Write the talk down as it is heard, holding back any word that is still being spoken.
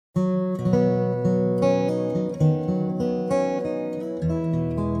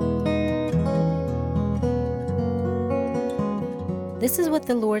This is what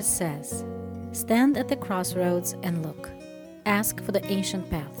the Lord says. Stand at the crossroads and look. Ask for the ancient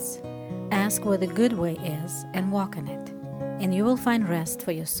paths. Ask where the good way is and walk in it, and you will find rest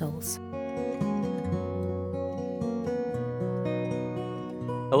for your souls.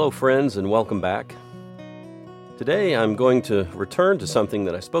 Hello, friends, and welcome back. Today I'm going to return to something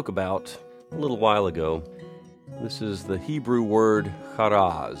that I spoke about a little while ago. This is the Hebrew word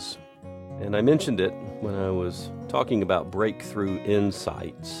charaz, and I mentioned it when I was talking about breakthrough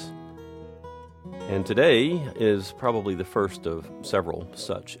insights. And today is probably the first of several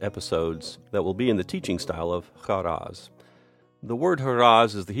such episodes that will be in the teaching style of charaz. The word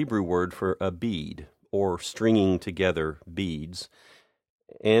charaz is the Hebrew word for a bead, or stringing together beads,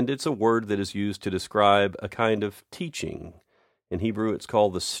 and it's a word that is used to describe a kind of teaching. In Hebrew, it's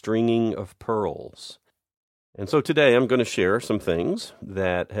called the stringing of pearls. And so today I'm going to share some things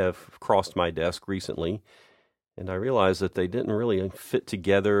that have crossed my desk recently, and I realized that they didn't really fit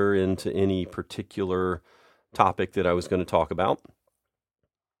together into any particular topic that I was going to talk about,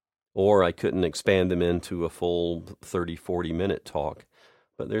 or I couldn't expand them into a full 30, 40-minute talk.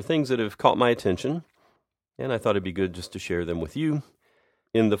 But they're things that have caught my attention, and I thought it'd be good just to share them with you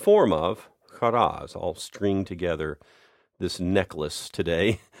in the form of charaz. I'll string together this necklace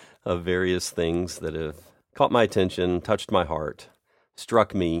today of various things that have caught my attention, touched my heart,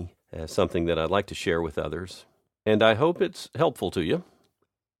 struck me as something that I'd like to share with others. And I hope it's helpful to you.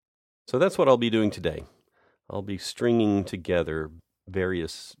 So that's what I'll be doing today. I'll be stringing together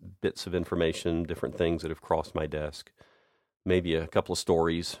various bits of information, different things that have crossed my desk, maybe a couple of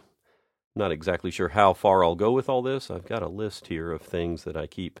stories. Not exactly sure how far I'll go with all this. I've got a list here of things that I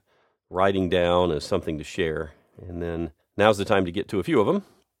keep writing down as something to share. And then now's the time to get to a few of them.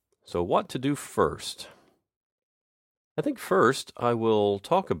 So what to do first? I think first I will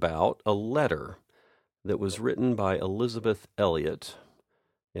talk about a letter that was written by Elisabeth Elliot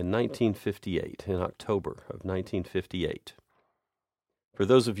in 1958, in October of 1958. For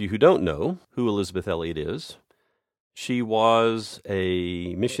those of you who don't know who Elisabeth Elliot is, she was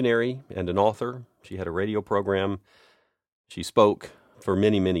a missionary and an author. She had a radio program. She spoke for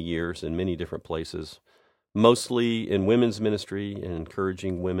many, many years in many different places, mostly in women's ministry and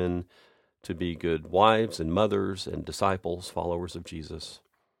encouraging women to be good wives and mothers and disciples, followers of Jesus.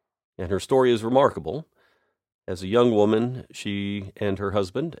 And her story is remarkable. As a young woman, she and her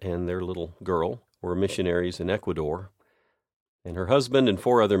husband and their little girl were missionaries in Ecuador. And her husband and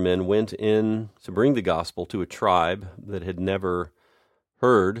 4 other men went in to bring the gospel to a tribe that had never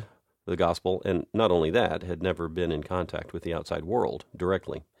heard the gospel, and not only that, had never been in contact with the outside world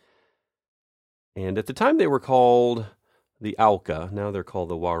directly. And at the time they were called the Auca, now they're called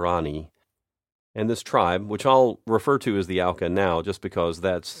the Warani. And this tribe, which I'll refer to as the Auca now, just because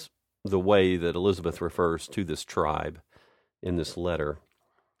that's the way that Elisabeth refers to this tribe in this letter.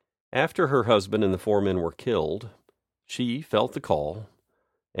 After her husband and the 4 men were killed, she felt the call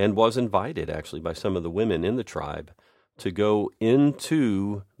and was invited, actually, by some of the women in the tribe to go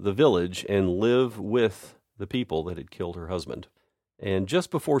into the village and live with the people that had killed her husband. And just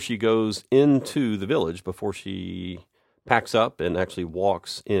before she goes into the village, before she packs up and actually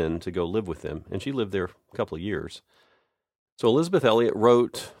walks in to go live with them, and she lived there a couple of years. So Elisabeth Elliot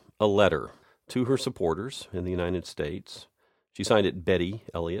wrote a letter to her supporters in the United States. She signed it Betty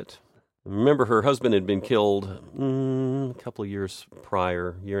Elliot. Remember, her husband had been killed a couple of years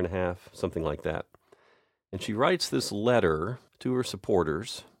prior, year and a half, something like that. And she writes this letter to her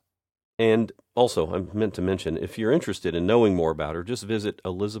supporters. And also, I meant to mention, if you're interested in knowing more about her, just visit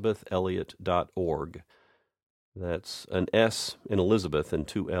ElisabethElliot.org. That's an S in Elizabeth and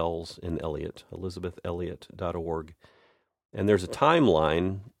 2 L's in Elliot, ElisabethElliot.org. And there's a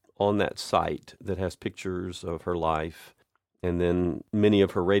timeline on that site that has pictures of her life. And then many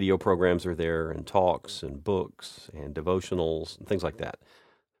of her radio programs are there, and talks and books and devotionals and things like that.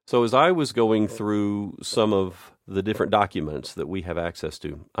 So as I was going through some of the different documents that we have access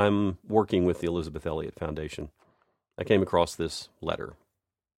to, I'm working with the Elisabeth Elliot Foundation. I came across this letter.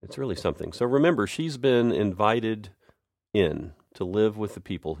 It's really something. So remember, she's been invited in to live with the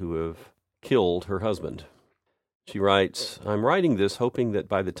people who have killed her husband. She writes, "I'm writing this hoping that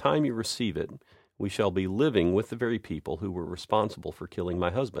by the time you receive it, we shall be living with the very people who were responsible for killing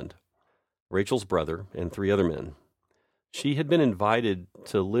my husband, Rachel's brother, and 3 other men." She had been invited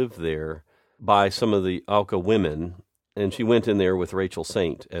to live there by some of the Auca women, and she went in there with Rachel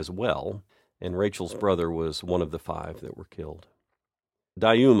Saint as well, and Rachel's brother was one of the 5 that were killed.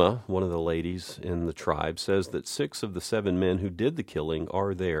 Dayuma, one of the ladies in the tribe, says that 6 of the 7 men who did the killing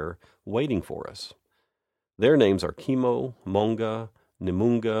are there waiting for us. Their names are Kimo, Monga,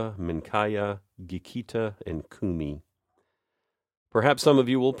 Nimunga, Minkaya, Gikita, and Kumi. Perhaps some of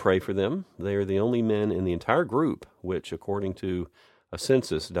you will pray for them. They are the only men in the entire group which, according to a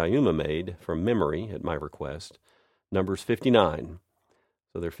census Diuma made from memory at my request, numbers 59.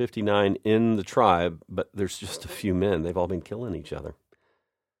 So there are 59 in the tribe, but there's just a few men. They've all been killing each other.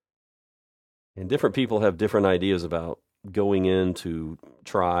 And different people have different ideas about going into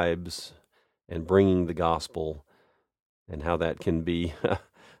tribes and bringing the gospel and how that can be.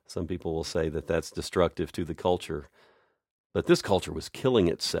 Some people will say that that's destructive to the culture. But this culture was killing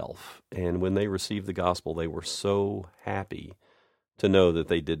itself. And when they received the gospel, they were so happy to know that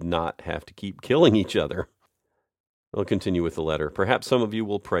they did not have to keep killing each other. I'll continue with the letter. Perhaps some of you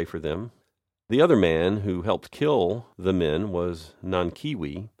will pray for them. The other man who helped kill the men was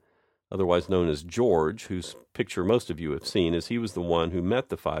Nankiwi, otherwise known as George, whose picture most of you have seen, as he was the one who met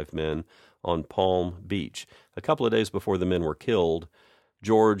the 5 men on Palm Beach. A couple of days before the men were killed,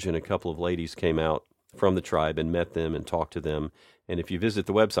 George and a couple of ladies came out from the tribe and met them and talked to them. And if you visit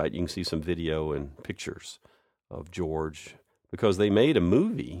the website, you can see some video and pictures of George, because they made a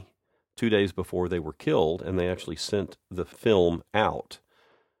movie 2 days before they were killed, and they actually sent the film out.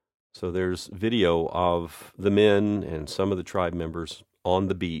 So there's video of the men and some of the tribe members on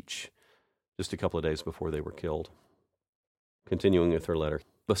the beach just a couple of days before they were killed. Continuing with her letter.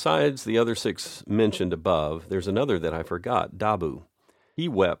 Besides the other 6 mentioned above, there's another that I forgot, Dabu. He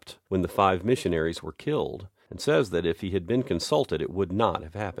wept when the 5 missionaries were killed and says that if he had been consulted, it would not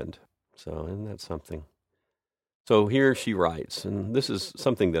have happened. So, isn't that something? So here she writes, and this is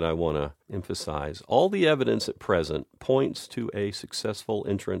something that I want to emphasize. All the evidence at present points to a successful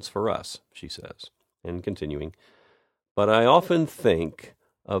entrance for us, she says. And continuing, but I often think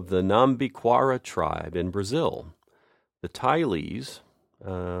of the Nambiquara tribe in Brazil. The Tailis,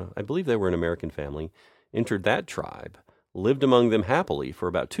 I believe they were an American family, entered that tribe, lived among them happily for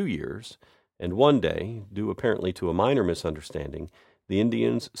about 2 years, and one day, due apparently to a minor misunderstanding, the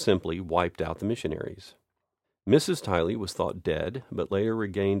Indians simply wiped out the missionaries. Mrs. Tiley was thought dead, but later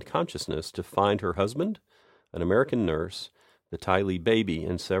regained consciousness to find her husband, an American nurse, the Tiley baby,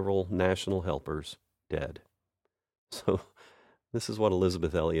 and several national helpers dead. So this is what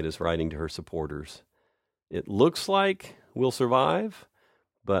Elizabeth Elliot is writing to her supporters. It looks like we'll survive,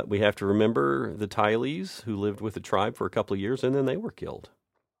 but we have to remember the Tileys who lived with the tribe for a couple of years, and then they were killed.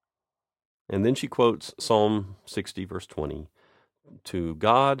 And then she quotes Psalm 60, verse 20. To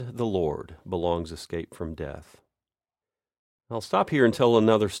God the Lord belongs escape from death. I'll stop here and tell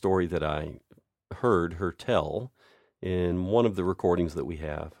another story that I heard her tell in one of the recordings that we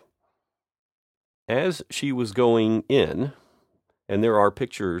have. As she was going in, and there are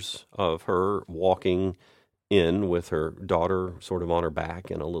pictures of her walking in with her daughter sort of on her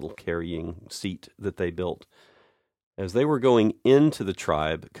back and a little carrying seat that they built. As they were going into the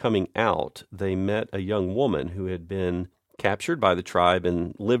tribe, coming out, they met a young woman who had been captured by the tribe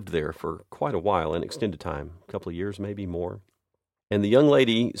and lived there for quite a while, an extended time, a couple of years, maybe more. And the young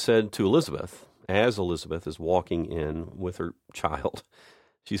lady said to Elizabeth, as Elizabeth is walking in with her child,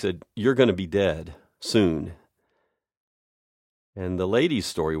 she said, "You're going to be dead soon." And the lady's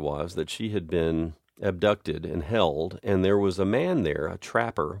story was that she had been abducted and held, and there was a man there, a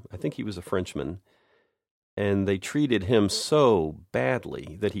trapper, I think he was a Frenchman, and they treated him so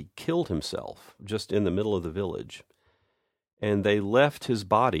badly that he killed himself just in the middle of the village. And they left his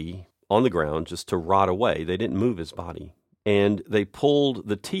body on the ground just to rot away. They didn't move his body. And they pulled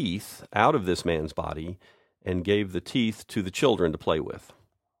the teeth out of this man's body and gave the teeth to the children to play with.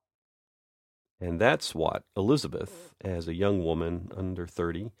 And that's what Elizabeth, as a young woman under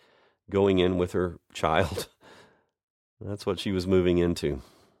 30, going in with her child, that's what she was moving into.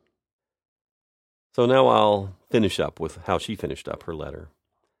 So now I'll finish up with how she finished up her letter.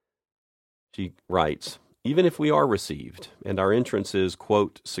 She writes, even if we are received, and our entrance is,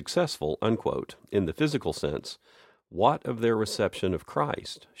 quote, successful, unquote, in the physical sense, what of their reception of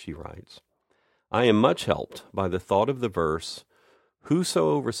Christ, she writes. I am much helped by the thought of the verse,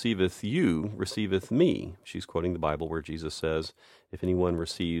 whoso receiveth you, receiveth me. She's quoting the Bible where Jesus says, if anyone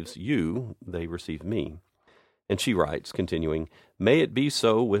receives you, they receive me. And she writes, continuing, may it be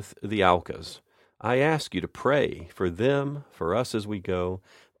so with the Aucas. I ask you to pray for them, for us as we go,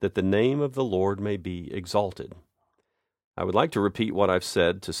 that the name of the Lord may be exalted. I would like to repeat what I've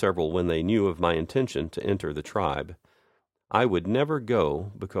said to several when they knew of my intention to enter the tribe. I would never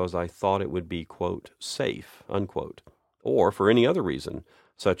go because I thought it would be, quote, safe, unquote, or for any other reason,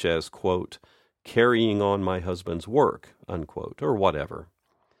 such as, quote, carrying on my husband's work, unquote, or whatever.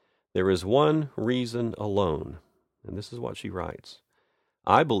 There is one reason alone, and this is what she writes.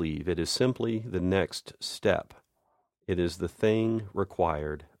 I believe it is simply the next step. It is the thing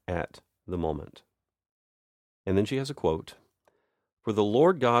required at the moment. And then she has a quote. For the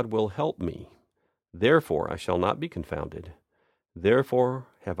Lord God will help me. Therefore I shall not be confounded. Therefore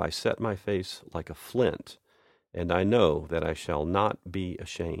have I set my face like a flint, and I know that I shall not be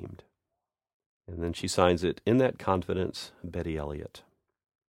ashamed. And then she signs it, in that confidence, Betty Elliott.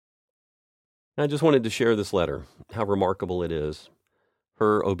 I just wanted to share this letter, how remarkable it is,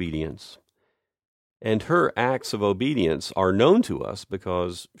 her obedience. And her acts of obedience are known to us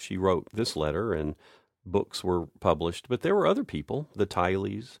because she wrote this letter and books were published. But there were other people, the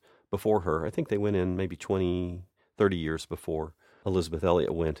Tylees, before her. I think they went in maybe 20, 30 years before Elisabeth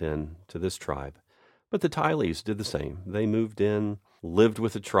Elliot went in to this tribe. But the Tylees did the same. They moved in, lived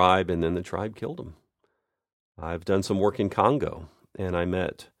with the tribe, and then the tribe killed them. I've done some work in Congo, and I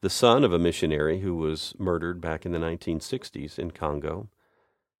met the son of a missionary who was murdered back in the 1960s in Congo.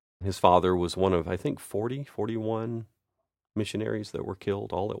 His father was one of, I think, 41 missionaries that were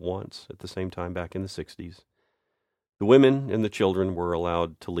killed all at once at the same time back in the 60s. The women and the children were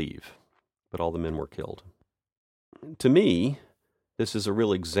allowed to leave, but all the men were killed. To me, this is a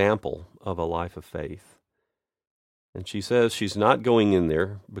real example of a life of faith. And she says she's not going in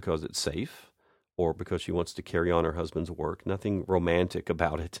there because it's safe or because she wants to carry on her husband's work. Nothing romantic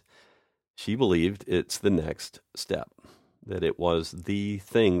about it. She believed it's the next step, that it was the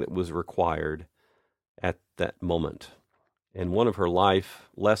thing that was required at that moment. And one of her life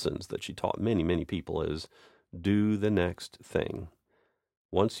lessons that she taught many, many people is do the next thing.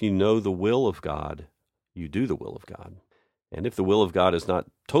 Once you know the will of God, you do the will of God. And if the will of God is not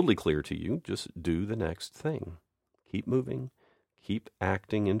totally clear to you, just do the next thing. Keep moving. Keep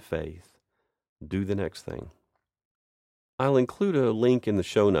acting in faith. Do the next thing. I'll include a link in the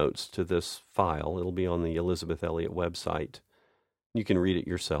show notes to this file. It'll be on the Elisabeth Elliot website. You can read it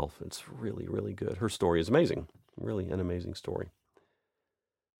yourself. It's really, really good. Her story is amazing. Really an amazing story.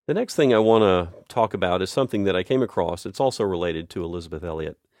 The next thing I want to talk about is something that I came across. It's also related to Elisabeth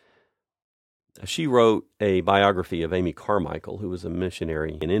Elliot. She wrote a biography of Amy Carmichael, who was a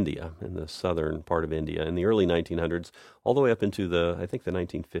missionary in India, in the southern part of India, in the early 1900s, all the way up into the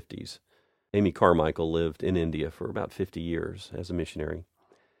 1950s. Amy Carmichael lived in India for about 50 years as a missionary.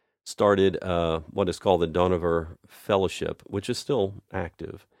 Started what is called the Dohnavur Fellowship, which is still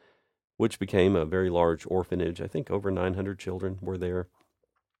active, which became a very large orphanage. I think over 900 children were there.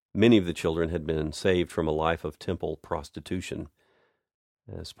 Many of the children had been saved from a life of temple prostitution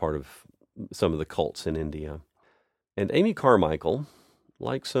as part of some of the cults in India. And Amy Carmichael,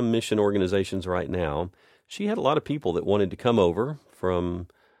 like some mission organizations right now, she had a lot of people that wanted to come over from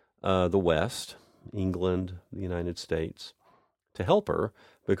the West, England, the United States, to help her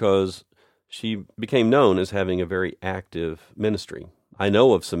because she became known as having a very active ministry. I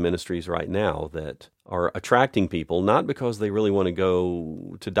know of some ministries right now that are attracting people not because they really want to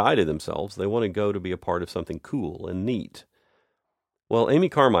go to die to themselves. They want to go to be a part of something cool and neat. Well, Amy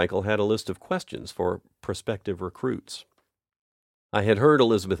Carmichael had a list of questions for prospective recruits. I had heard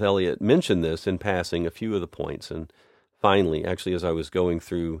Elisabeth Elliot mention this in passing, a few of the points, and finally, actually, as I was going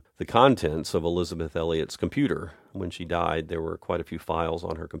through the contents of Elisabeth Elliot's computer, when she died, there were quite a few files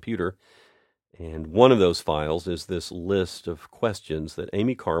on her computer, and one of those files is this list of questions that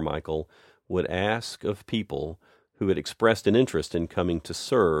Amy Carmichael would ask of people who had expressed an interest in coming to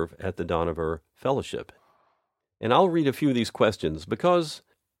serve at the Dohnavur Fellowship. And I'll read a few of these questions because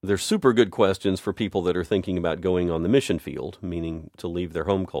they're super good questions for people that are thinking about going on the mission field, meaning to leave their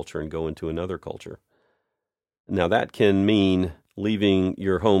home culture and go into another culture. Now, that can mean leaving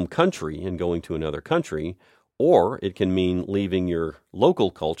your home country and going to another country, or it can mean leaving your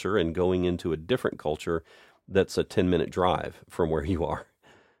local culture and going into a different culture that's a 10-minute drive from where you are.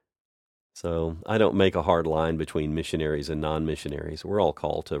 So I don't make a hard line between missionaries and non-missionaries. We're all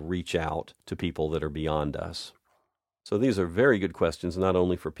called to reach out to people that are beyond us. So these are very good questions, not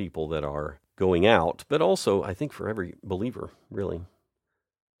only for people that are going out, but also, I think, for every believer, really.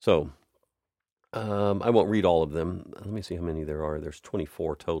 So I won't read all of them. Let me see how many there are. There's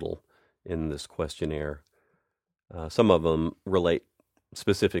 24 total in this questionnaire. Some of them relate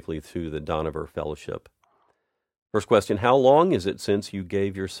specifically to the Dohnavur Fellowship. First question, how long is it since you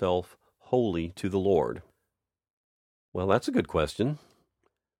gave yourself wholly to the Lord? Well, that's a good question.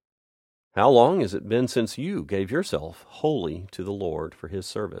 How long has it been since you gave yourself wholly to the Lord for His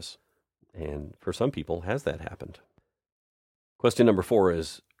service? And for some people, has that happened? Question number 4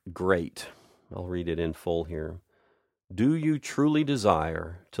 is great. I'll read it in full here. Do you truly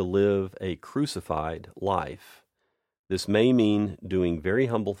desire to live a crucified life? This may mean doing very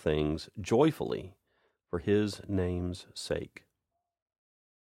humble things joyfully for His name's sake.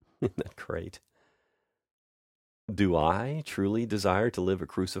 Isn't that great? Do I truly desire to live a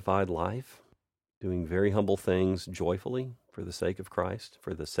crucified life? doing very humble things joyfully for the sake of Christ,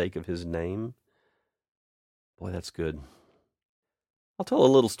 for the sake of His name. Boy, that's good. I'll tell a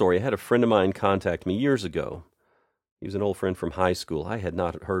little story. I had a friend of mine contact me years ago. He was an old friend from high school. I had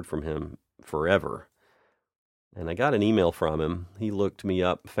not heard from him forever. And I got an email from him. He looked me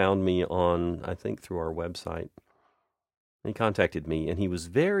up, found me on, I think, through our website. He contacted me, and he was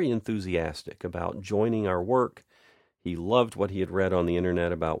very enthusiastic about joining our work. He loved what he had read on the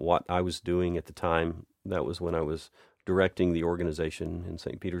internet about what I was doing at the time. That was when I was directing the organization in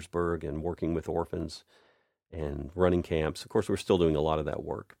St. Petersburg and working with orphans and running camps. Of course, we're still doing a lot of that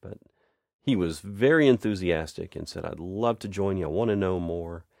work, but he was very enthusiastic and said, I'd love to join you. I want to know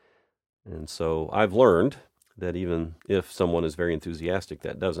more. And so I've learned that even if someone is very enthusiastic,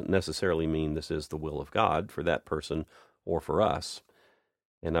 that doesn't necessarily mean this is the will of God for that person or for us.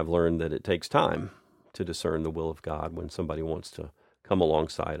 And I've learned that it takes time to discern the will of God when somebody wants to come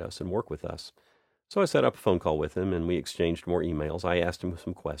alongside us and work with us. So I set up a phone call with him, and we exchanged more emails. I asked him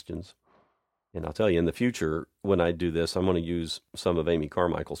some questions. And I'll tell you, in the future, when I do this, I'm going to use some of Amy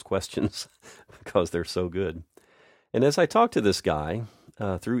Carmichael's questions because they're so good. And as I talked to this guy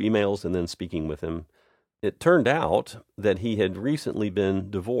through emails and then speaking with him, it turned out that he had recently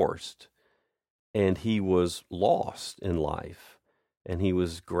been divorced, and he was lost in life, and he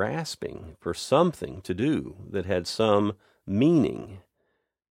was grasping for something to do that had some meaning.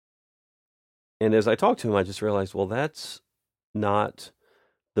 And as I talked to him, I just realized, well, that's not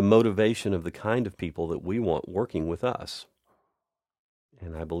the motivation of the kind of people that we want working with us.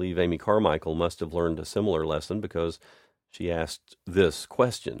 And I believe Amy Carmichael must have learned a similar lesson, because she asked this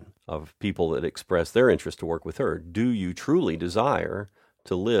question of people that express their interest to work with her. Do you truly desire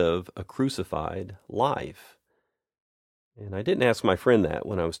to live a crucified life? And I didn't ask my friend that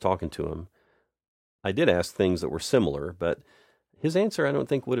when I was talking to him. I did ask things that were similar, but his answer I don't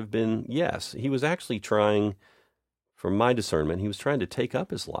think would have been yes. He was actually trying, from my discernment, he was trying to take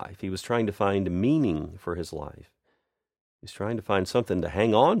up his life. He was trying to find meaning for his life. He's trying to find something to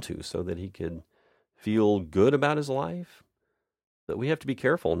hang on to so that he could feel good about his life. But we have to be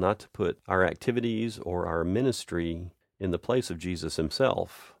careful not to put our activities or our ministry in the place of Jesus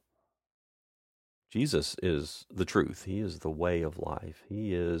himself. Jesus is the truth. He is the way of life.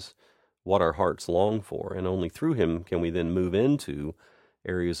 He is what our hearts long for, and only through him can we then move into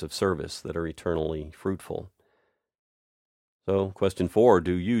areas of service that are eternally fruitful. So, question 4,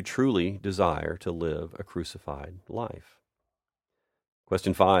 do you truly desire to live a crucified life?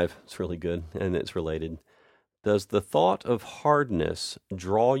 Question 5, it's really good, and it's related. Does the thought of hardness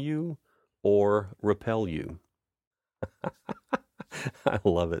draw you or repel you? I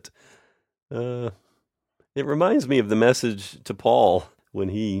love it. It reminds me of the message to Paul when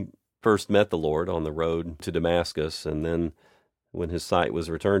he first met the Lord on the road to Damascus, and then when his sight was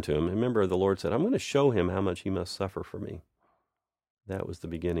returned to him. Remember, the Lord said, I'm going to show him how much he must suffer for me. That was the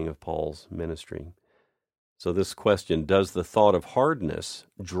beginning of Paul's ministry. So this question, does the thought of hardness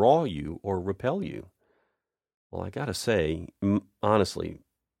draw you or repel you? Well, I got to say, honestly,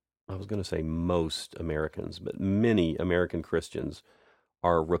 I was going to say most Americans, but many American Christians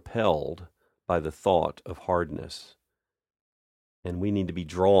are repelled by the thought of hardness. And we need to be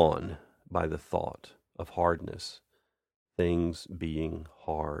drawn by the thought of hardness, things being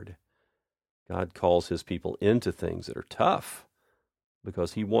hard. God calls his people into things that are tough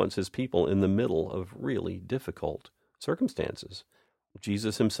because he wants his people in the middle of really difficult circumstances.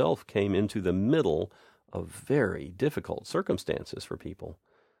 Jesus himself came into the middle of very difficult circumstances for people.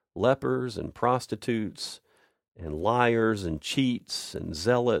 Lepers and prostitutes and liars and cheats and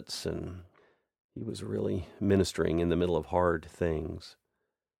zealots, and he was really ministering in the middle of hard things.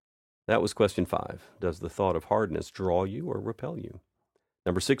 That was question 5. Does the thought of hardness draw you or repel you?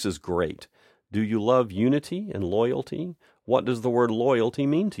 Number 6 is great. Do you love unity and loyalty? What does the word loyalty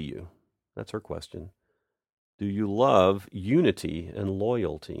mean to you? That's our question. Do you love unity and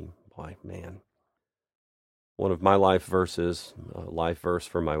loyalty? Boy, man. One of my life verses, a life verse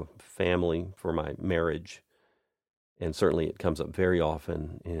for my family, for my marriage, and certainly it comes up very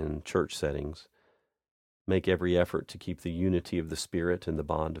often in church settings. Make every effort to keep the unity of the Spirit and the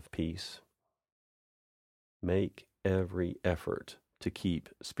bond of peace. Make every effort to keep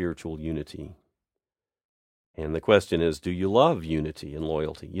spiritual unity. And the question is, do you love unity and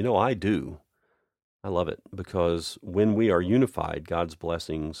loyalty? You know, I do. I love it because when we are unified, God's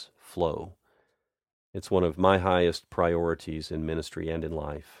blessings flow. It's one of my highest priorities in ministry and in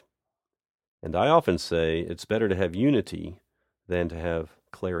life. And I often say it's better to have unity than to have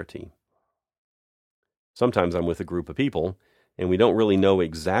clarity. Sometimes I'm with a group of people, and we don't really know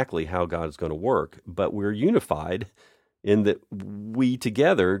exactly how God's going to work, but we're unified in that we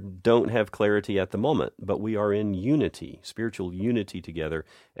together don't have clarity at the moment, but we are in unity, spiritual unity together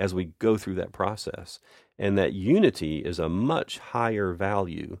as we go through that process. And that unity is a much higher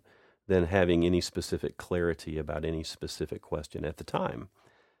value than having any specific clarity about any specific question at the time.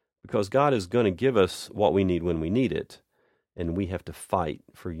 Because God is going to give us what we need when we need it, and we have to fight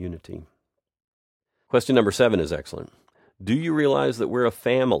for unity. Question number 7 is excellent. Do you realize that we're a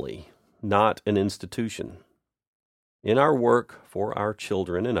family, not an institution? In our work for our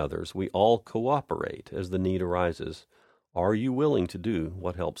children and others, we all cooperate as the need arises. Are you willing to do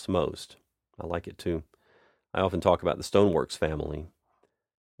what helps most? I like it too. I often talk about the Stoneworks family.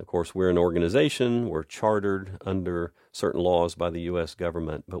 Of course, we're an organization. We're chartered under certain laws by the U.S.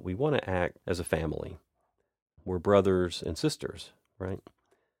 government, but we want to act as a family. We're brothers and sisters, right?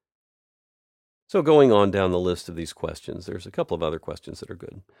 So going on down the list of these questions, there's a couple of other questions that are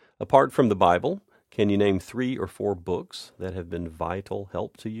good. Apart from the Bible, can you name 3 or 4 books that have been vital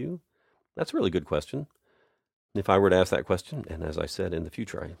help to you? That's a really good question. If I were to ask that question, and as I said, in the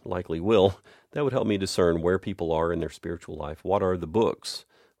future I likely will, that would help me discern where people are in their spiritual life. What are the books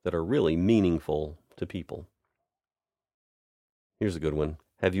that are really meaningful to people? Here's a good one.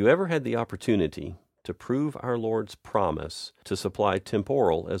 Have you ever had the opportunity to prove our Lord's promise to supply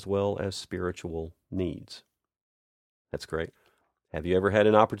temporal as well as spiritual needs? That's great. Have you ever had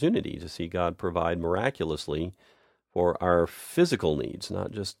an opportunity to see God provide miraculously for our physical needs,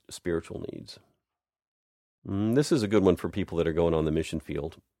 not just spiritual needs? This is a good one for people that are going on the mission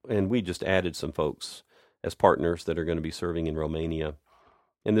field. And we just added some folks as partners that are going to be serving in Romania.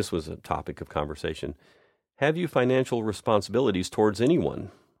 And this was a topic of conversation. Have you financial responsibilities towards anyone?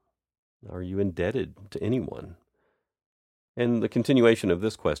 Are you indebted to anyone? And the continuation of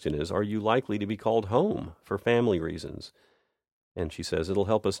this question is, are you likely to be called home for family reasons? And she says, it'll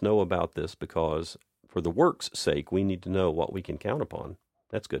help us know about this because for the work's sake, we need to know what we can count upon.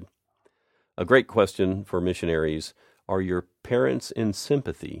 That's good. A great question for missionaries, are your parents in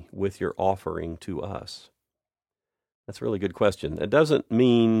sympathy with your offering to us? That's a really good question. It doesn't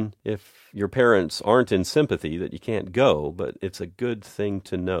mean if your parents aren't in sympathy that you can't go, but it's a good thing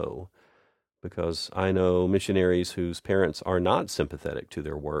to know because I know missionaries whose parents are not sympathetic to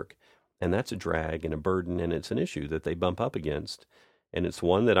their work, and that's a drag and a burden, and it's an issue that they bump up against, and it's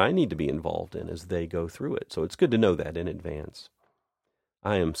one that I need to be involved in as they go through it. So it's good to know that in advance.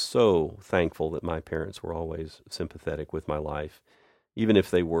 I am so thankful that my parents were always sympathetic with my life, even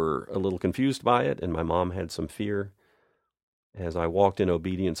if they were a little confused by it, and my mom had some fear. As I walked in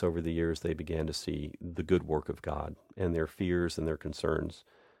obedience over the years, they began to see the good work of God, and their fears and their concerns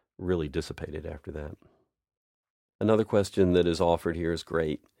really dissipated after that. Another question that is offered here is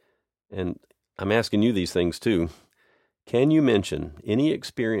great, and I'm asking you these things too. Can you mention any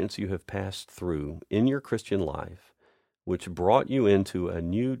experience you have passed through in your Christian life which brought you into a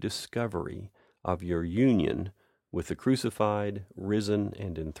new discovery of your union with the crucified, risen,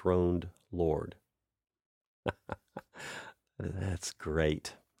 and enthroned Lord? That's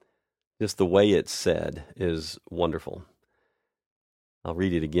great. Just the way it's said is wonderful. I'll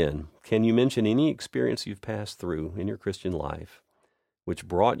read it again. Can you mention any experience you've passed through in your Christian life which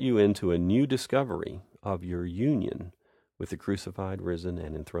brought you into a new discovery of your union with the crucified, risen,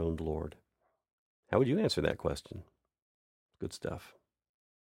 and enthroned Lord? How would you answer that question? Good stuff.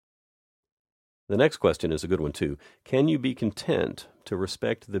 The next question is a good one too. Can you be content to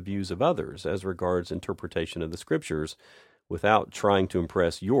respect the views of others as regards interpretation of the Scriptures without trying to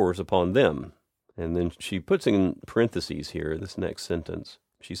impress yours upon them? And then she puts in parentheses here, this next sentence.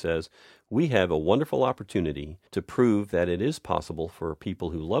 She says, we have a wonderful opportunity to prove that it is possible for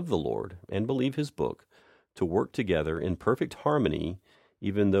people who love the Lord and believe His book to work together in perfect harmony,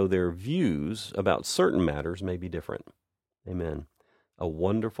 even though their views about certain matters may be different. Amen. A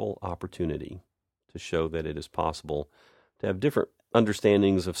wonderful opportunity to show that it is possible to have different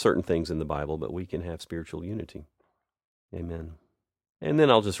understandings of certain things in the Bible, but we can have spiritual unity. Amen. And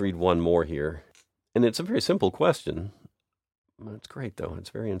then I'll just read one more here. And it's a very simple question. It's great, though. It's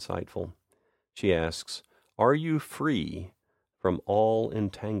very insightful. She asks, are you free from all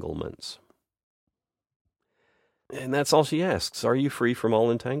entanglements? And that's all she asks. Are you free from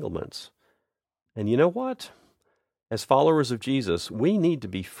all entanglements? And you know what? As followers of Jesus, we need to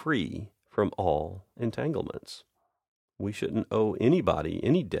be free from all entanglements. We shouldn't owe anybody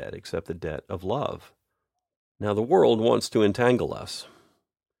any debt except the debt of love. Now, the world wants to entangle us,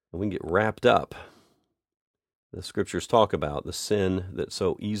 and we can get wrapped up. The Scriptures talk about the sin that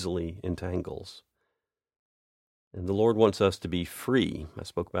so easily entangles. And the Lord wants us to be free. I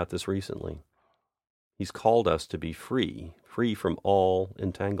spoke about this recently. He's called us to be free from all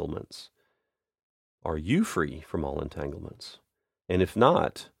entanglements. Are you free from all entanglements? And if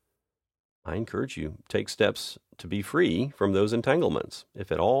not, I encourage you, take steps to be free from those entanglements.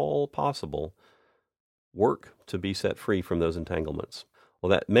 If at all possible, work to be set free from those entanglements. Well,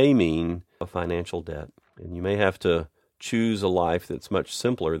 that may mean a financial debt, and you may have to choose a life that's much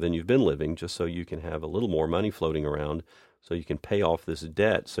simpler than you've been living just so you can have a little more money floating around so you can pay off this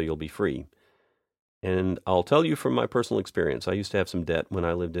debt so you'll be free. And I'll tell you from my personal experience, I used to have some debt when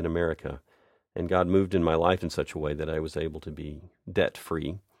I lived in America, and God moved in my life in such a way that I was able to be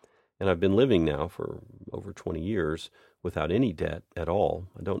debt-free. And I've been living now for over 20 years without any debt at all.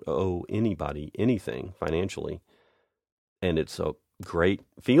 I don't owe anybody anything financially. And it's a great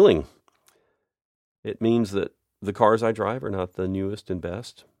feeling. It means that the cars I drive are not the newest and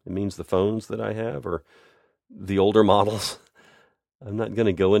best. It means the phones that I have are the older models. I'm not going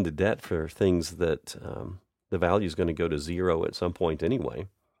to go into debt for things that the value is going to go to zero at some point anyway.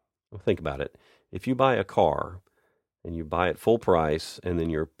 Well, think about it. If you buy a car and you buy it full price and then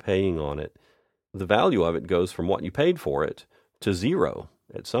you're paying on it, the value of it goes from what you paid for it to zero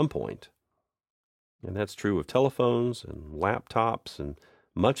at some point. And that's true of telephones and laptops and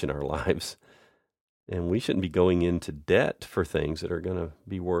much in our lives. And we shouldn't be going into debt for things that are going to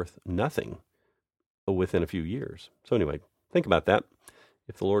be worth nothing within a few years. So anyway, think about that.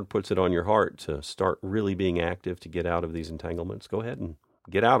 If the Lord puts it on your heart to start really being active to get out of these entanglements, go ahead and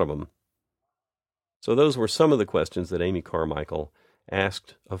get out of them. So those were some of the questions that Amy Carmichael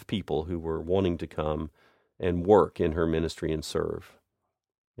asked of people who were wanting to come and work in her ministry and serve.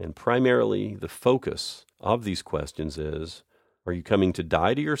 And primarily the focus of these questions is, are you coming to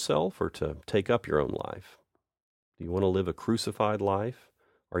die to yourself or to take up your own life? Do you want to live a crucified life?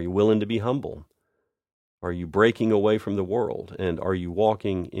 Are you willing to be humble? Are you breaking away from the world? And are you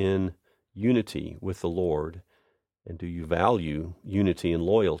walking in unity with the Lord? And do you value unity and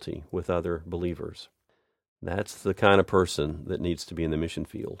loyalty with other believers? That's the kind of person that needs to be in the mission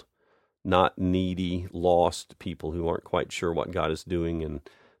field, not needy, lost people who aren't quite sure what God is doing and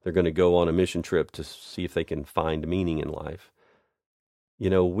they're going to go on a mission trip to see if they can find meaning in life. You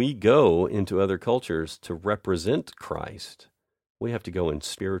know, we go into other cultures to represent Christ. We have to go in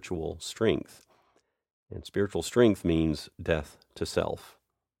spiritual strength. And spiritual strength means death to self.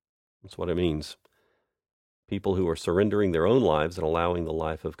 That's what it means. People who are surrendering their own lives and allowing the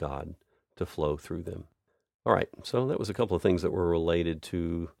life of God to flow through them. All right, so that was a couple of things that were related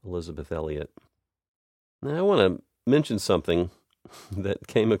to Elisabeth Elliot. Now I want to mention something that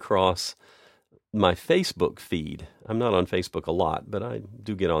came across my Facebook feed. I'm not on Facebook a lot, but I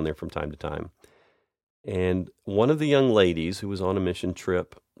do get on there from time to time. And one of the young ladies who was on a mission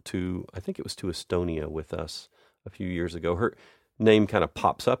trip to, I think it was to Estonia with us a few years ago, her name kind of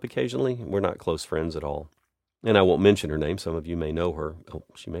pops up occasionally. We're not close friends at all. And I won't mention her name. Some of you may know her. Oh,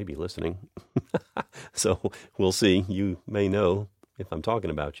 she may be listening. So we'll see. You may know if I'm talking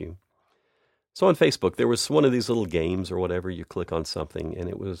about you. So on Facebook, there was one of these little games or whatever. You click on something, and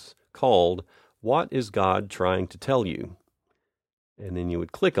it was called, What is God Trying to Tell You? And then you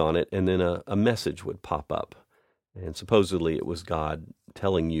would click on it, and then a message would pop up. And supposedly it was God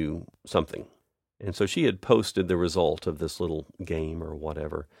telling you something. And so she had posted the result of this little game or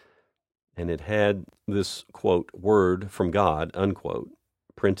whatever. And it had this, quote, word from God, unquote,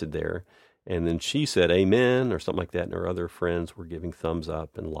 printed there. And then she said, amen, or something like that. And her other friends were giving thumbs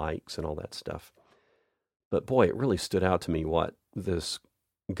up and likes and all that stuff. But boy, it really stood out to me what this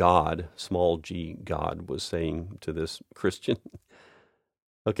God, small g God, was saying to this Christian.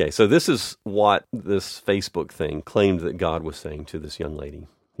 Okay, so this is what this Facebook thing claimed that God was saying to this young lady.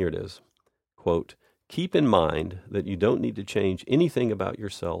 Here it is. Quote, keep in mind that you don't need to change anything about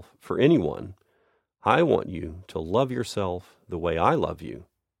yourself for anyone. I want you to love yourself the way I love you.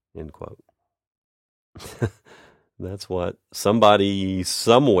 End quote. That's what somebody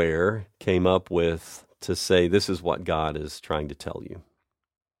somewhere came up with to say this is what God is trying to tell you.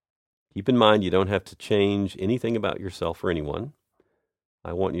 Keep in mind you don't have to change anything about yourself for anyone.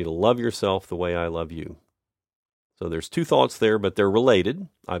 I want you to love yourself the way I love you. So there's two thoughts there, but they're related,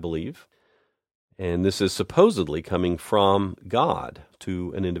 I believe. And this is supposedly coming from God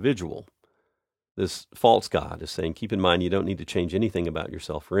to an individual. This false God is saying, keep in mind you don't need to change anything about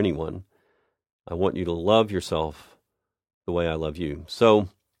yourself for anyone. I want you to love yourself the way I love you. So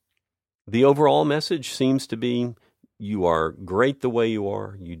the overall message seems to be, you are great the way you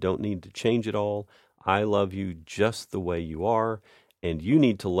are. You don't need to change it all. I love you just the way you are. And you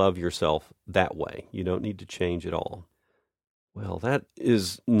need to love yourself that way. You don't need to change at all. Well, that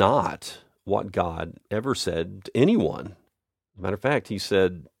is not what God ever said to anyone. As a matter of fact, he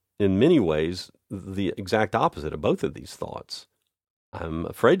said in many ways the exact opposite of both of these thoughts. I'm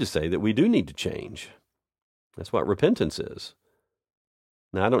afraid to say that we do need to change. That's what repentance is.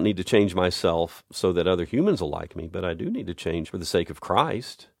 Now, I don't need to change myself so that other humans will like me, but I do need to change for the sake of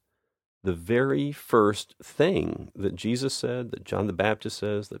Christ. The very first thing that Jesus said, that John the Baptist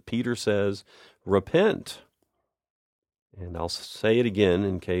says, that Peter says, repent. And I'll say it again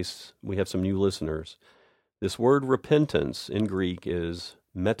in case we have some new listeners. This word repentance in Greek is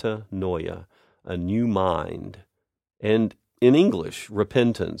metanoia, a new mind. And in English,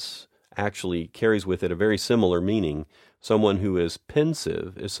 repentance actually carries with it a very similar meaning. Someone who is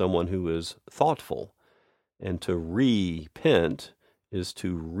pensive is someone who is thoughtful. And to repent is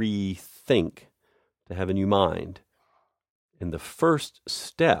to rethink, to have a new mind. And the first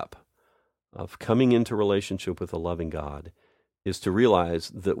step of coming into relationship with a loving God is to realize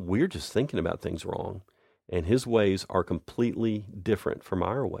that we're just thinking about things wrong, and His ways are completely different from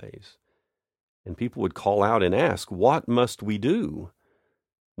our ways. And people would call out and ask, what must we do?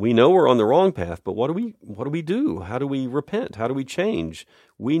 We know we're on the wrong path, but what do we do? How do we repent? How do we change?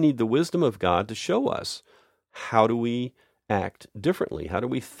 We need the wisdom of God to show us how do we act differently? How do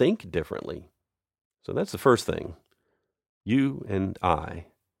we think differently? So that's the first thing. You and I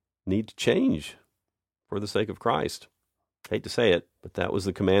need to change for the sake of Christ. Hate to say it, but that was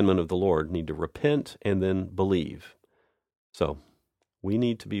the commandment of the Lord. Need to repent and then believe. So we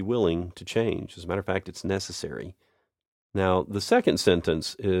need to be willing to change. As a matter of fact, it's necessary. Now, the second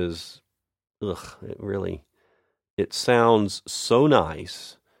sentence is, it sounds so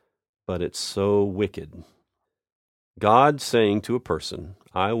nice, but it's so wicked. God saying to a person,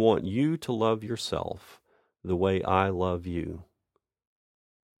 I want you to love yourself the way I love you.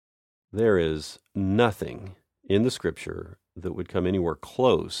 There is nothing in the Scripture that would come anywhere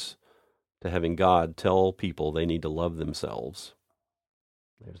close to having God tell people they need to love themselves.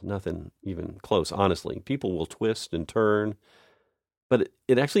 There's nothing even close, honestly. People will twist and turn, but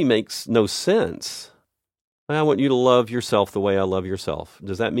it actually makes no sense. I want you to love yourself the way I love yourself.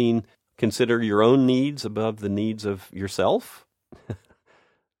 Does that mean consider your own needs above the needs of yourself?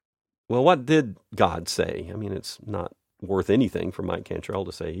 Well, what did God say? I mean, it's not worth anything for Mike Cantrell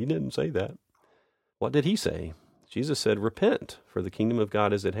to say, he didn't say that. What did he say? Jesus said, repent, for the kingdom of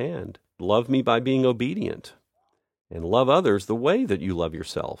God is at hand. Love me by being obedient, and love others the way that you love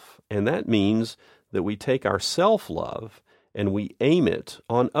yourself. And that means that we take our self-love and we aim it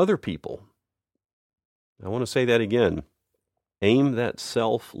on other people. I want to say that again. Aim that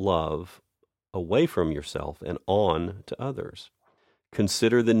self-love away from yourself and on to others.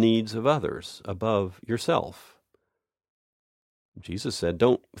 Consider the needs of others above yourself. Jesus said,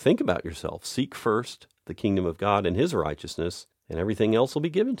 don't think about yourself. Seek first the kingdom of God and His righteousness, and everything else will be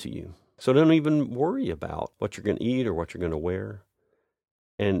given to you. So don't even worry about what you're going to eat or what you're going to wear.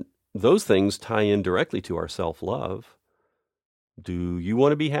 And those things tie in directly to our self-love. Do you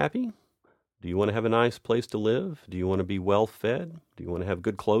want to be happy? Do you want to have a nice place to live? Do you want to be well-fed? Do you want to have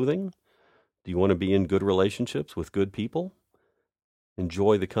good clothing? Do you want to be in good relationships with good people?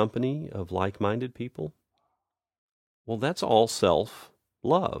 Enjoy the company of like-minded people? Well, that's all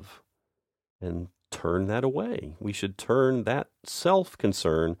self-love. And turn that away. We should turn that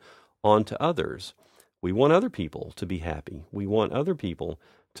self-concern onto others. We want other people to be happy. We want other people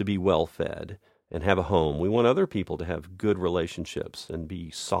to be well-fed and have a home. We want other people to have good relationships and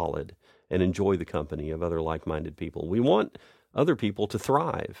be solid and enjoy the company of other like-minded people. We want other people to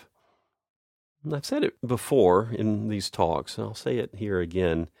thrive. And I've said it before in these talks, and I'll say it here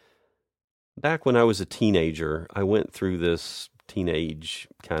again. Back when I was a teenager, I went through this teenage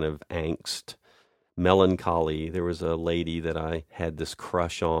kind of angst, melancholy. There was a lady that I had this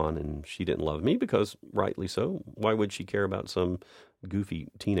crush on, and she didn't love me because, rightly so, why would she care about some goofy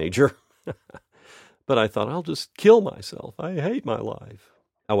teenager? But I thought, I'll just kill myself. I hate my life.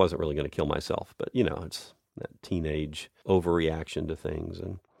 I wasn't really going to kill myself, but, it's that teenage overreaction to things.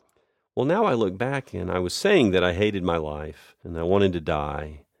 And well, now I look back, and I was saying that I hated my life, and I wanted to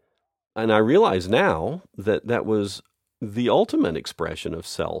die. And I realize now that that was the ultimate expression of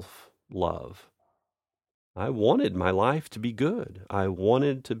self-love. I wanted my life to be good. I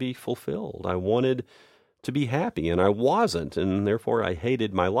wanted to be fulfilled. I wanted to be happy, and I wasn't, and therefore I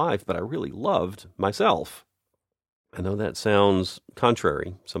hated my life, but I really loved myself. I know that sounds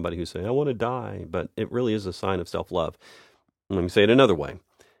contrary, somebody who's saying, I want to die, but it really is a sign of self-love. Let me say it another way,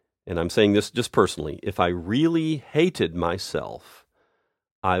 and I'm saying this just personally. If I really hated myself,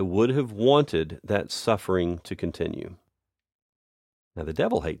 I would have wanted that suffering to continue. Now, the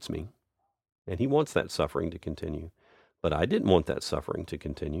devil hates me, and he wants that suffering to continue. But I didn't want that suffering to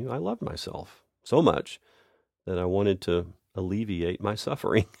continue. I loved myself so much that I wanted to alleviate my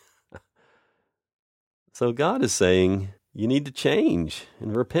suffering. So God is saying, You need to change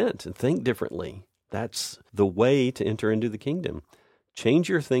and repent and think differently. That's the way to enter into the kingdom. Change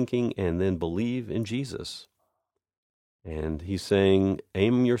your thinking and then believe in Jesus. And he's saying,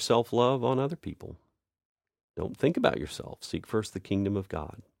 aim your self-love on other people. Don't think about yourself. Seek first the kingdom of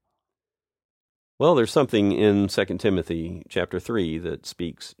God. Well, there's something in 2 Timothy chapter 3 that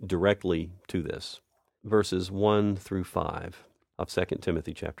speaks directly to this. Verses 1 through 5 of 2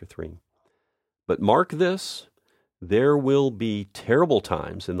 Timothy chapter 3. But mark this, there will be terrible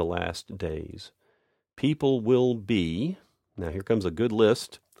times in the last days. People will be, now here comes a good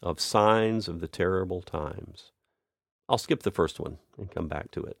list of signs of the terrible times. I'll skip the first one and come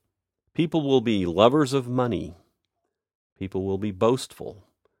back to it. People will be lovers of money. People will be boastful.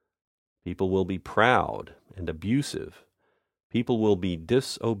 People will be proud and abusive. People will be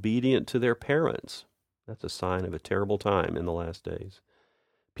disobedient to their parents. That's a sign of a terrible time in the last days.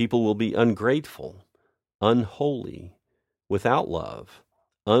 People will be ungrateful, unholy, without love,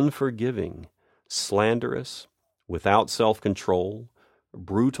 unforgiving, slanderous, without self-control,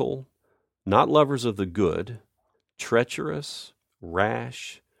 brutal, not lovers of the good, treacherous,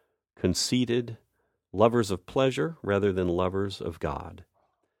 rash, conceited, lovers of pleasure rather than lovers of God,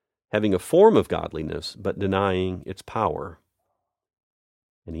 having a form of godliness but denying its power.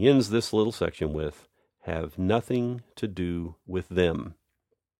 And he ends this little section with, have nothing to do with them.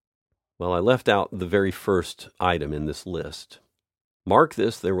 Well, I left out the very first item in this list. Mark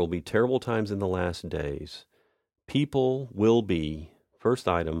this, there will be terrible times in the last days. People will be, first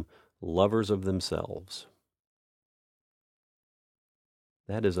item, lovers of themselves.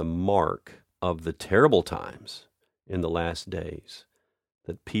 That is a mark of the terrible times in the last days,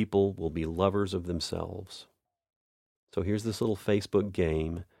 that people will be lovers of themselves. So here's this little Facebook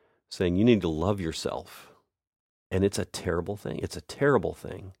game saying you need to love yourself. And it's a terrible thing. It's a terrible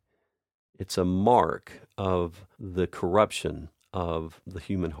thing. It's a mark of the corruption of the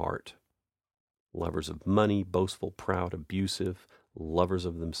human heart. Lovers of money, boastful, proud, abusive, lovers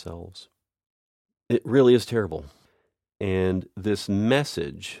of themselves. It really is terrible. And this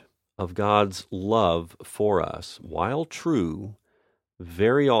message of God's love for us, while true,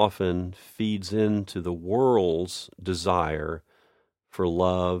 very often feeds into the world's desire for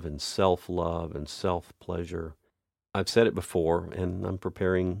love and self-love and self-pleasure. I've said it before, and I'm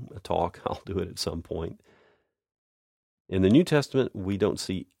preparing a talk. I'll do it at some point. In the New Testament, we don't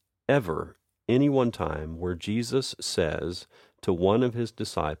see ever any one time where Jesus says to one of his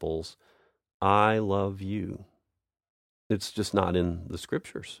disciples, I love you. It's just not in the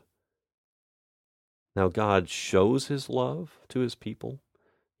Scriptures. Now, God shows his love to his people.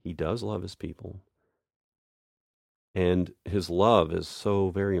 He does love his people. And his love is so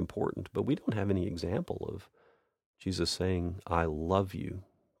very important, but we don't have any example of Jesus saying, I love you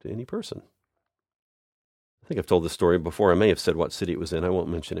to any person. I think I've told this story before. I may have said what city it was in. I won't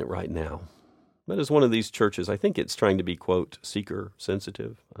mention it right now. But as one of these churches, I think it's trying to be, quote, seeker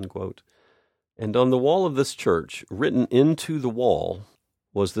sensitive, unquote. And on the wall of this church, written into the wall,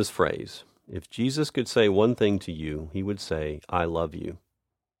 was this phrase. If Jesus could say one thing to you, he would say, I love you.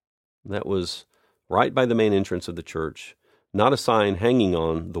 And that was right by the main entrance of the church, not a sign hanging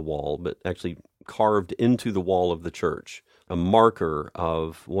on the wall, but actually carved into the wall of the church, a marker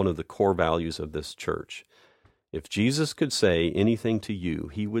of one of the core values of this church. If Jesus could say anything to you,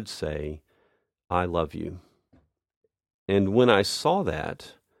 he would say, I love you. And when I saw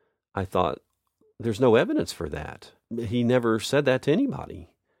that, I thought, there's no evidence for that. He never said that to anybody.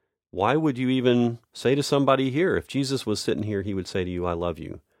 Why would you even say to somebody here, if Jesus was sitting here, he would say to you, I love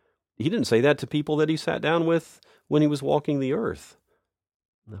you. He didn't say that to people that he sat down with when he was walking the earth.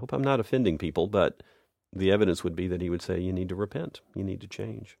 I hope I'm not offending people, but the evidence would be that he would say, you need to repent. You need to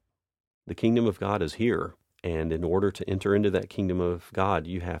change. The kingdom of God is here. And in order to enter into that kingdom of God,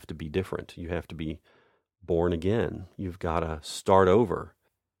 you have to be different. You have to be born again. You've got to start over.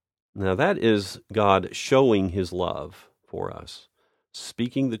 Now that is God showing his love for us,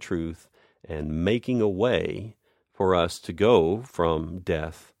 speaking the truth and making a way for us to go from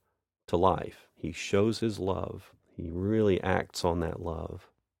death to life. He shows his love. He really acts on that love.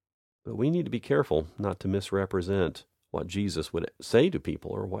 But we need to be careful not to misrepresent what Jesus would say to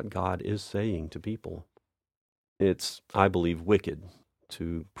people or what God is saying to people. It's, I believe, wicked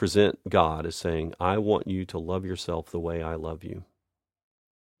to present God as saying, I want you to love yourself the way I love you.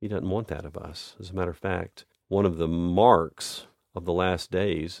 He doesn't want that of us. As a matter of fact, one of the marks of the last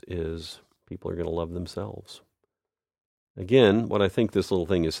days is people are going to love themselves. Again, what I think this little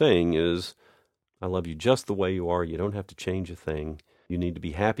thing is saying is, I love you just the way you are. You don't have to change a thing. You need to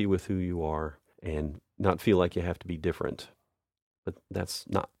be happy with who you are and not feel like you have to be different. But that's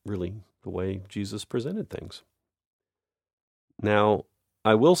not really the way Jesus presented things. Now,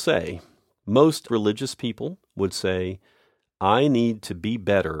 I will say, most religious people would say, I need to be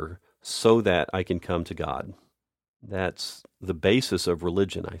better so that I can come to God. That's the basis of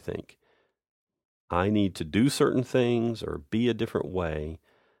religion, I think. I need to do certain things or be a different way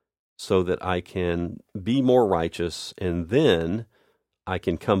so that I can be more righteous, and then I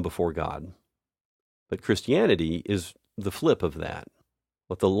can come before God. But Christianity is the flip of that.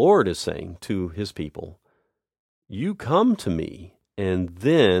 What the Lord is saying to his people, you come to me, and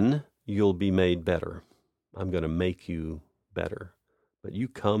then you'll be made better. I'm going to make you better, but you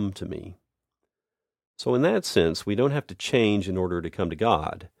come to me. So in that sense, we don't have to change in order to come to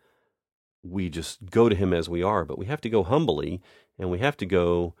God. We just go to him as we are, but we have to go humbly, and we have to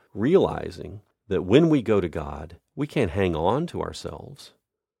go realizing that when we go to God, we can't hang on to ourselves.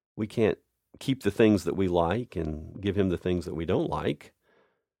 We can't keep the things that we like and give him the things that we don't like.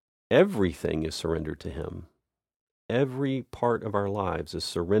 Everything is surrendered to him. Every part of our lives is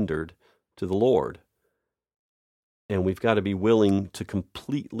surrendered to the Lord. And we've got to be willing to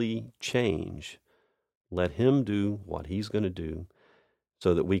completely change. Let him do what he's going to do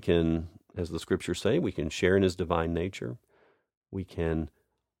so that we can, as the scriptures say, we can share in his divine nature. We can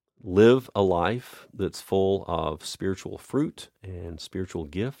live a life that's full of spiritual fruit and spiritual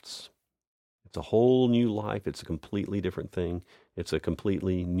gifts. It's a whole new life. It's a completely different thing. It's a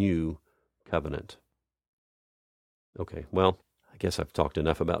completely new covenant. Okay, well, I guess I've talked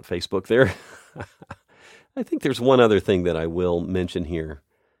enough about Facebook there. I think there's one other thing that I will mention here.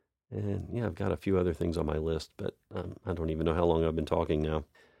 And yeah, I've got a few other things on my list, but I don't even know how long I've been talking now.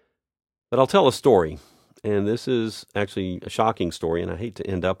 But I'll tell a story. And this is actually a shocking story, and I hate to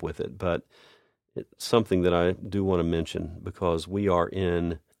end up with it, but it's something that I do want to mention because we are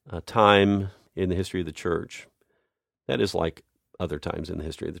in a time in the history of the church that is like other times in the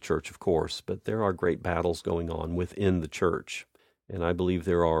history of the church, of course, but there are great battles going on within the church. And I believe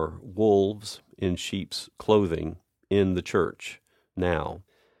there are wolves in sheep's clothing in the church now.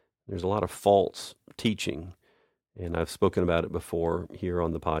 There's a lot of false teaching, and I've spoken about it before here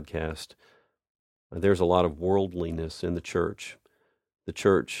on the podcast. There's a lot of worldliness in the church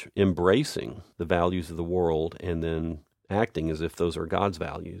embracing the values of the world and then acting as if those are God's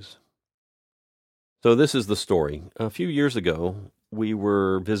values. So this is the story. A few years ago, we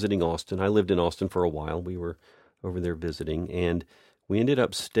were visiting Austin. I lived in Austin for a while. We were over there visiting, and we ended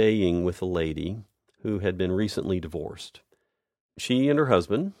up staying with a lady who had been recently divorced. She and her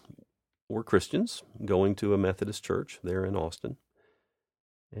husband were Christians, going to a Methodist church there in Austin.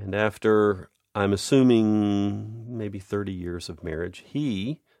 And after, I'm assuming, maybe 30 years of marriage,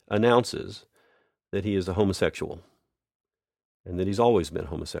 he announces that he is a homosexual and that he's always been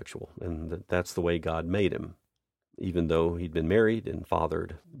homosexual and that that's the way God made him. Even though he'd been married and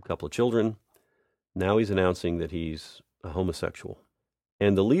fathered a couple of children, now he's announcing that he's a homosexual.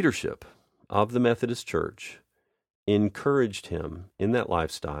 And the leadership of the Methodist Church encouraged him in that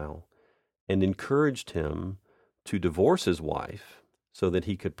lifestyle and encouraged him to divorce his wife so that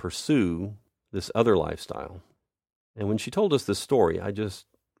he could pursue this other lifestyle. And when she told us this story, I just,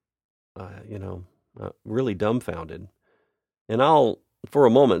 really dumbfounded. And I'll, for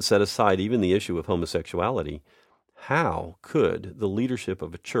a moment, set aside even the issue of homosexuality. How could the leadership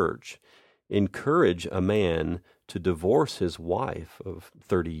of a church encourage a man to divorce his wife of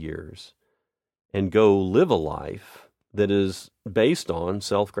 30 years and go live a life that is based on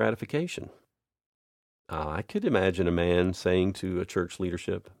self-gratification? I could imagine a man saying to a church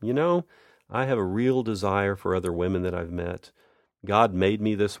leadership, I have a real desire for other women that I've met. God made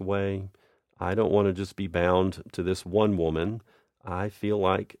me this way. I don't want to just be bound to this one woman. I feel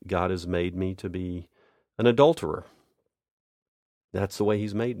like God has made me to be an adulterer. That's the way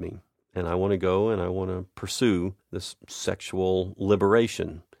he's made me. And I want to go and I want to pursue this sexual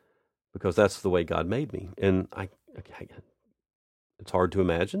liberation because that's the way God made me. And it's hard to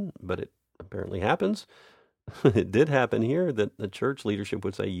imagine, but it apparently happens. It did happen here that the church leadership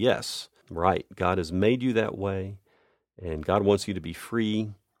would say, yes, right, God has made you that way, and God wants you to be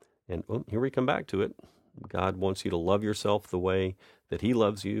free. And here we come back to it. God wants you to love yourself the way that he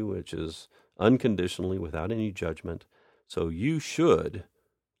loves you, which is unconditionally, without any judgment. So you should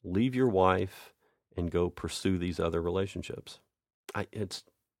leave your wife and go pursue these other relationships. It's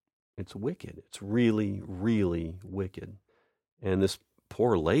wicked. It's really, really wicked. And this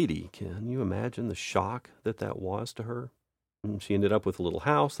poor lady, can you imagine the shock that was to her? And she ended up with a little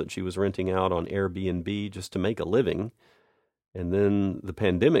house that she was renting out on Airbnb just to make a living. And then the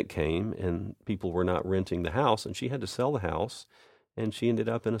pandemic came and people were not renting the house, and she had to sell the house, and she ended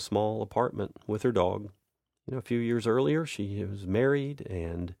up in a small apartment with her dog. A few years earlier, she was married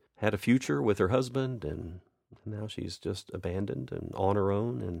and had a future with her husband, and Now she's just abandoned and on her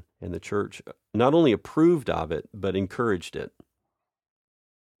own, and the church not only approved of it, but encouraged it.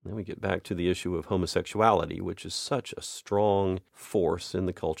 Then we get back to the issue of homosexuality, which is such a strong force in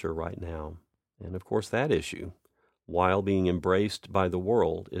the culture right now. And of course, that issue, while being embraced by the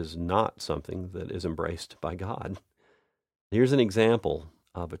world, is not something that is embraced by God. Here's an example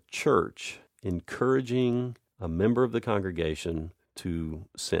of a church encouraging a member of the congregation to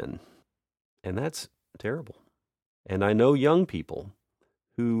sin. And that's terrible. And I know young people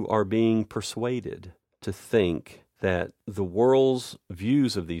who are being persuaded to think that the world's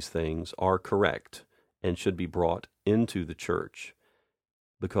views of these things are correct and should be brought into the church,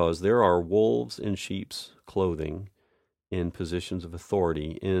 because there are wolves in sheep's clothing in positions of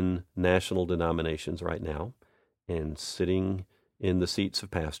authority in national denominations right now and sitting in the seats of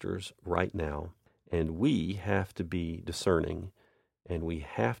pastors right now. And we have to be discerning, and we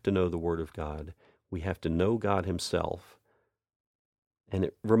have to know the Word of God. We have to know God Himself. And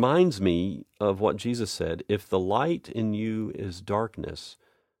it reminds me of what Jesus said, if the light in you is darkness,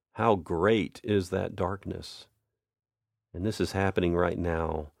 how great is that darkness? And this is happening right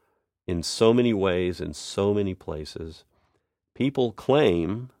now in so many ways, in so many places. People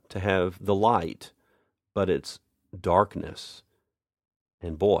claim to have the light, but it's darkness.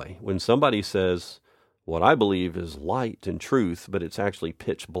 And boy, when somebody says, what I believe is light and truth, but it's actually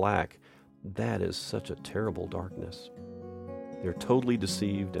pitch black, that is such a terrible darkness. They're totally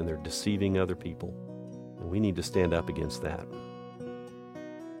deceived, and they're deceiving other people. And we need to stand up against that.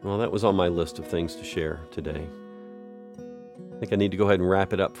 Well, that was on my list of things to share today. I think I need to go ahead and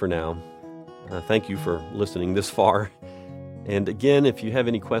wrap it up for now. Thank you for listening this far. And again, if you have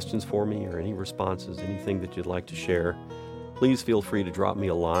any questions for me or any responses, anything that you'd like to share, please feel free to drop me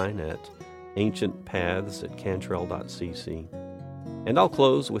a line at ancientpaths@cantrell.cc. And I'll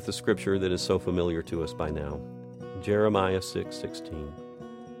close with the scripture that is so familiar to us by now, Jeremiah 6:16.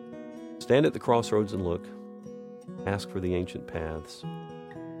 Stand at the crossroads and look. Ask for the ancient paths.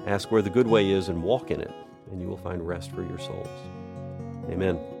 Ask where the good way is and walk in it, and you will find rest for your souls.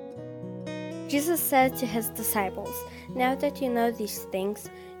 Amen. Jesus said to His disciples, "Now that you know these things,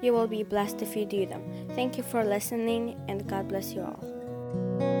 you will be blessed if you do them." Thank you for listening, and God bless you all.